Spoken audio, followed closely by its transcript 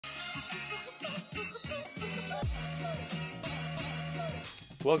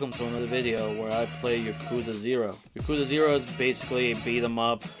Welcome to another video where I play Yakuza 0. Yakuza 0 is basically a beat 'em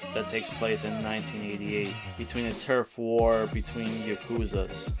up that takes place in 1988 between a turf war between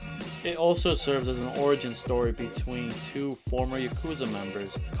Yakuzas. It also serves as an origin story between two former Yakuza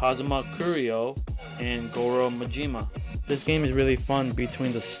members, Kazuma Kuryo and Goro Majima. This game is really fun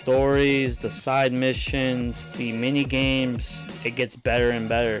between the stories, the side missions, the mini games. It gets better and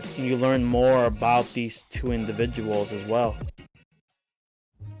better, and you learn more about these two individuals as well.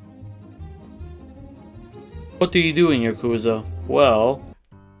 What do you do in Yakuza? Well,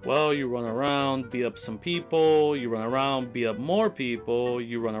 you run around, beat up some people, you run around, beat up more people,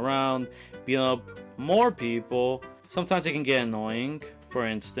 you run around, beat up more people. Sometimes it can get annoying, for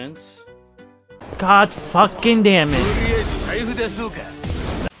instance. God fucking damn it.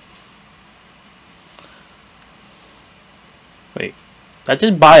 Wait, did I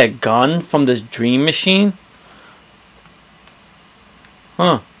just buy a gun from this dream machine?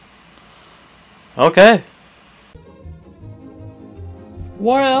 Huh. Okay.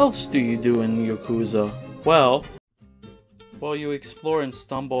 What else do you do in Yakuza? Well, you explore and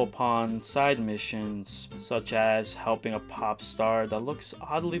stumble upon side missions, such as helping a pop star that looks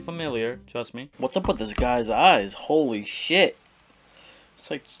oddly familiar, trust me. What's up with this guy's eyes? Holy shit.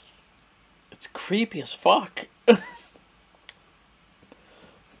 It's like, it's creepy as fuck.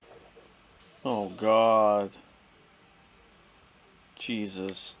 Oh god.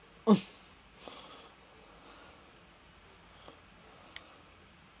 Jesus.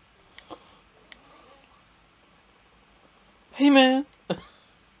 Hey man! And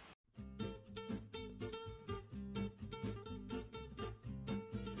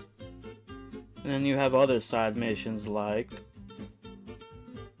then you have other side missions like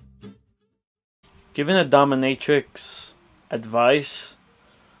giving a dominatrix advice.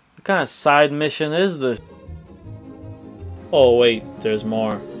 What kind of side mission is this? Oh wait, there's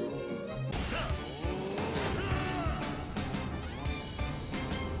more.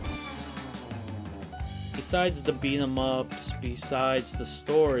 Besides the beat 'em ups, besides the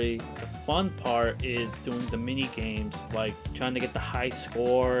story, the fun part is doing the mini games, like trying to get the high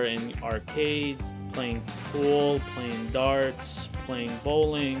score in arcades, playing pool, playing darts, playing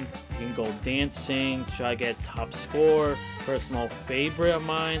bowling. You can go dancing to try to get top score. Personal favorite of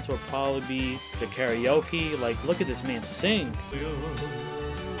mine will probably be the karaoke. Like, look at this man sing.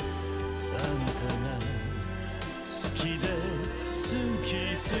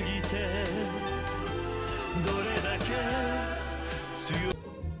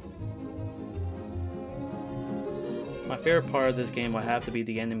 My favorite part of this game would have to be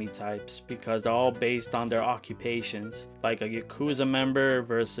the enemy types, because they're all based on their occupations. Like a Yakuza member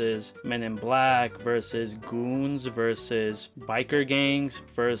versus Men in Black versus goons versus biker gangs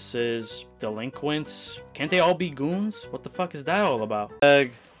versus delinquents. Can't they all be goons? What the fuck is that all about?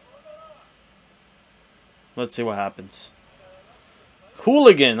 Let's see what happens.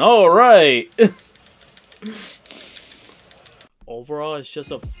 Hooligan, alright! Overall, it's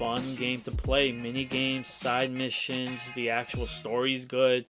just a fun game to play. Mini games, side missions, the actual story's good.